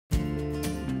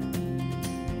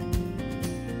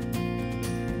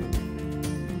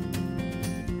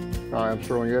Hi, I'm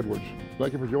Sterling Edwards.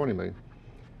 Thank you for joining me.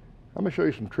 I'm going to show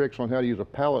you some tricks on how to use a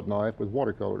palette knife with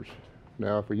watercolors.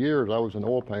 Now, for years I was an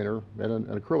oil painter and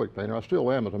an acrylic painter. I still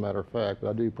am, as a matter of fact, but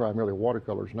I do primarily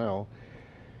watercolors now.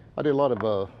 I did a lot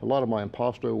of my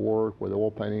impasto work with oil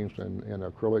paintings and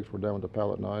acrylics were done with the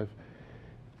palette knife.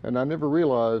 And I never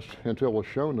realized until it was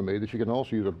shown to me that you can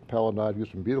also use a palette knife to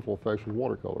get some beautiful effects with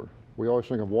watercolor. We always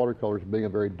think of watercolors being a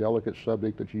very delicate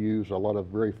subject that you use a lot of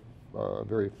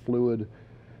very fluid,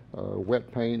 wet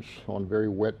paints on very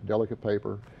wet, delicate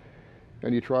paper.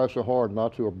 And you try so hard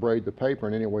not to abrade the paper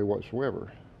in any way whatsoever.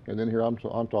 And then here I'm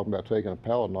talking about taking a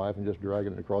palette knife and just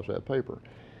dragging it across that paper.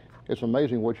 It's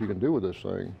amazing what you can do with this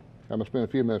thing. I'm going to spend a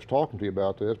few minutes talking to you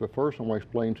about this, but first I'm going to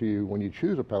explain to you, when you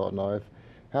choose a palette knife,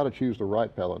 how to choose the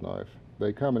right palette knife.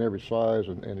 They come in every size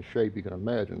and shape you can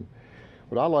imagine.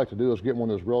 What I like to do is get one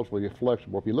that's relatively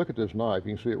flexible. If you look at this knife,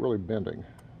 you can see it really bending.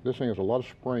 This thing has a lot of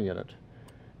spring in it.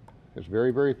 It's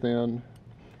very, very thin.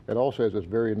 It also has this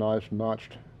very nice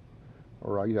notched,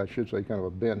 or I should say kind of a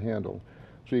bent handle.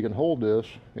 So you can hold this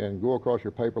and go across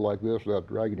your paper like this without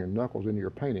dragging your knuckles into your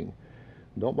painting.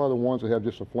 Don't buy the ones that have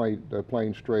just a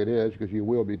plain straight edge, because you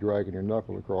will be dragging your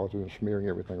knuckles across it and smearing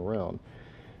everything around.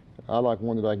 I like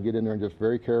one that I can get in there and just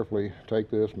very carefully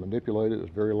take this, manipulate it.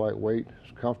 It's very lightweight.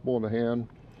 It's comfortable in the hand.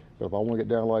 But if I want to get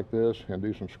down like this and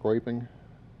do some scraping,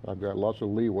 I've got lots of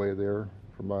leeway there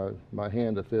for my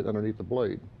hand to fit underneath the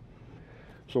blade.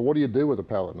 So what do you do with a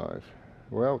palette knife?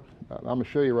 Well, I'm going to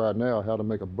show you right now how to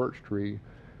make a birch tree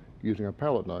using a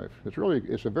palette knife.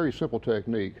 It's a very simple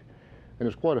technique, and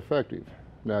it's quite effective.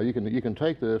 Now you can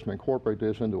take this and incorporate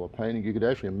this into a painting. You could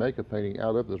actually make a painting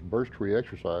out of this birch tree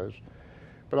exercise.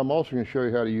 But I'm also going to show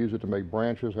you how to use it to make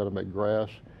branches, how to make grass,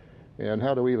 and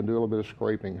how to even do a little bit of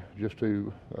scraping just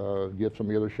to give some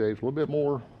of the other shapes a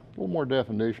little more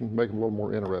definition, make them a little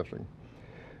more interesting.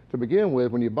 To begin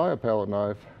with, when you buy a palette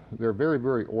knife, they're very,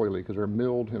 very oily because they're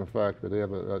milled in a factory. They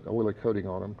have an oily coating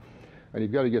on them, and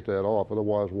you've got to get that off,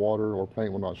 otherwise water or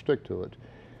paint will not stick to it.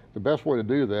 The best way to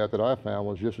do that I found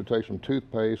was just to take some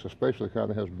toothpaste, especially the kind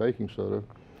that has baking soda,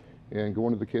 and go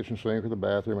into the kitchen sink or the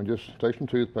bathroom and just take some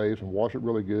toothpaste and wash it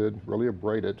really good, really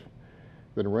abrade it,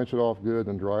 then rinse it off good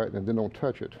and dry it, and then don't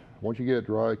touch it. Once you get it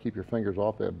dry, keep your fingers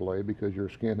off that blade because your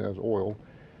skin has oil,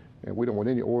 and we don't want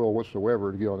any oil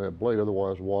whatsoever to get on that blade,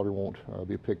 otherwise water won't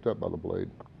be picked up by the blade.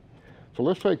 So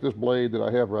let's take this blade that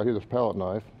I have right here, this palette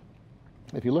knife.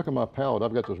 If you look at my palette,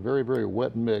 I've got this very, very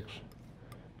wet mix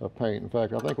of paint. In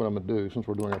fact, I think what I'm going to do, since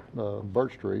we're doing a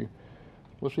birch tree,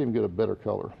 let's even get a better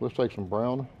color. Let's take some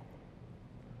brown.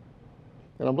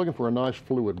 And I'm looking for a nice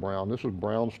fluid brown. This is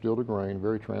brown steel to grain,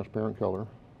 very transparent color.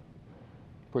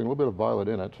 Putting a little bit of violet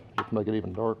in it just to make it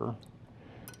even darker.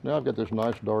 Now I've got this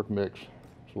nice dark mix.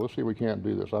 So let's see if we can't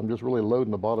do this. I'm just really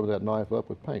loading the bottom of that knife up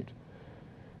with paint.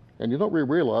 And you don't really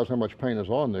realize how much paint is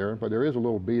on there, but there is a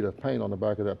little bead of paint on the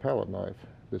back of that palette knife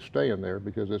that's staying there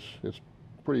because it's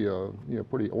pretty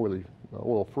pretty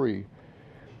oil-free.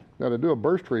 Now to do a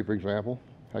birch tree, for example,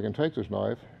 I can take this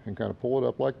knife and kind of pull it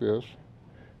up like this,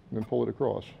 and then pull it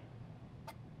across.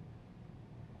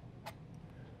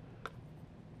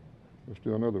 Let's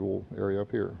do another little area up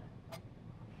here.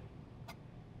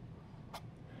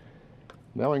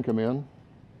 Now I can come in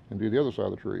and do the other side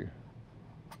of the tree.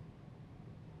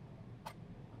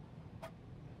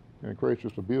 And it creates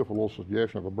just a beautiful little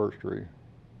suggestion of a birch tree.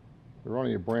 There aren't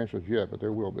any branches yet, but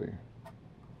there will be.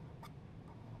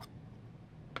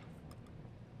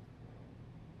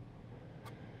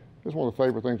 This is one of the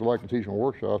favorite things I like to teach in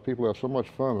workshops. People have so much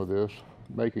fun with this,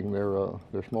 making their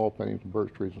small paintings of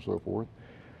birch trees and so forth.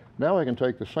 Now I can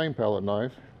take the same palette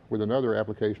knife with another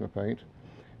application of paint,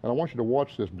 and I want you to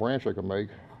watch this branch I can make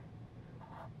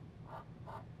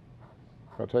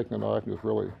by taking the knife and just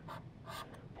really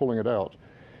pulling it out.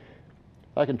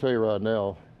 I can tell you right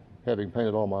now, having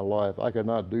painted all my life, I could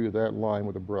not do that line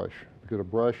with a brush. Because a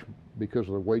brush, because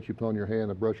of the weight you put on your hand,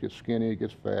 the brush gets skinny, it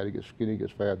gets fat, it gets skinny, it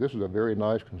gets fat. This is a very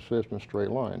nice, consistent, straight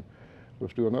line.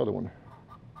 Let's do another one.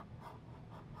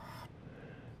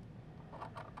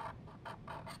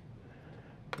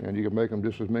 And you can make them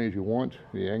just as many as you want,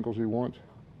 the angles you want.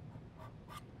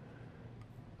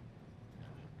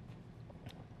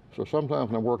 So sometimes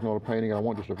when I'm working on a painting, I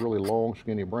want just a really long,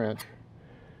 skinny branch.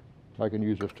 I can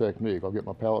use this technique. I'll get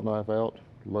my palette knife out,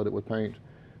 load it with paint,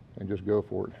 and just go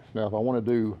for it. Now, if I want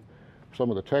to do some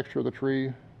of the texture of the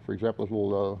tree, for example, those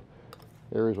little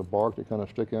areas of bark that kind of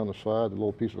stick down the side, the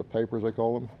little pieces of paper, as they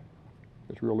call them,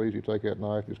 it's real easy. Take that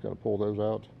knife, just kind of pull those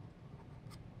out.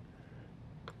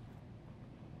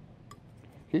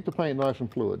 Keep the paint nice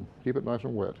and fluid. Keep it nice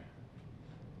and wet.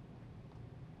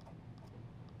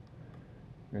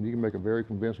 And you can make a very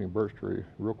convincing birch tree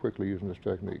real quickly using this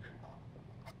technique.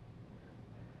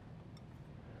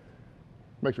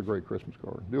 Makes a great Christmas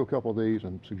card. Do a couple of these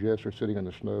and suggest they're sitting in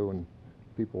the snow and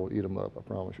people will eat them up, I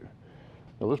promise you.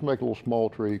 Now let's make a little small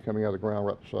tree coming out of the ground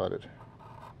right beside it.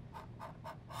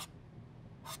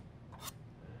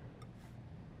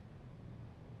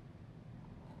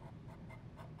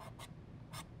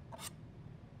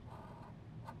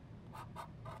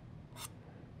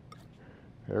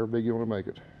 However big you want to make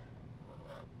it.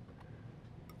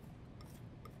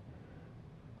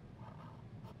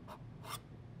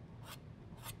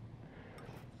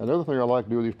 Another thing I like to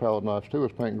do with these palette knives too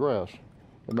is paint grass.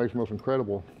 It makes the most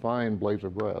incredible fine blades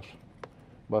of grass.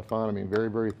 By fine, I mean very,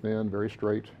 very thin, very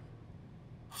straight.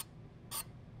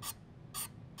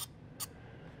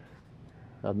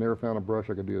 I've never found a brush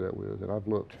I could do that with, and I've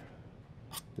looked.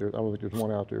 I don't think there's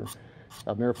one out there.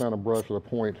 I've never found a brush with a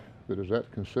point that is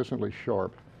that consistently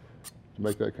sharp to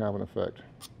make that kind of an effect.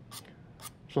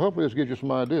 So hopefully this gives you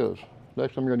some ideas.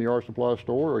 Next time you're in the art supply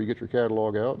store or you get your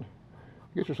catalog out,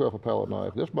 get yourself a palette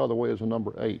knife. This, by the way, is a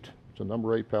number 8. It's a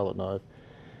number 8 palette knife.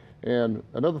 And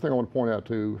another thing I want to point out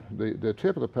too, the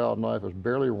tip of the palette knife is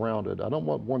barely rounded. I don't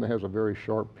want one that has a very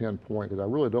sharp pin point because I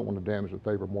really don't want to damage the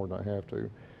paper more than I have to.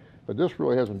 But this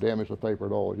really hasn't damaged the paper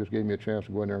at all. It just gave me a chance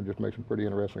to go in there and just make some pretty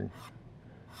interesting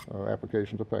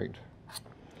applications of paint.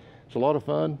 It's a lot of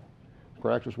fun.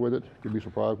 Practice with it. You'll be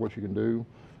surprised what you can do.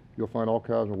 You'll find all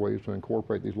kinds of ways to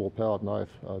incorporate these little palette knife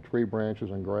tree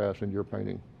branches and grass into your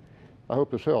painting. I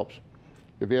hope this helps.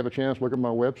 If you have a chance, look at my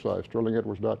website,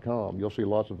 sterlingedwards.com. You'll see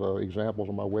lots of examples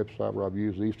on my website where I've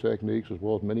used these techniques as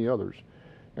well as many others.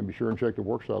 And be sure and check the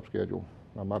workshop schedule.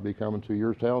 I might be coming to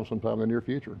your town sometime in the near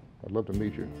future. I'd love to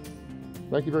meet you.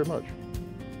 Thank you very much.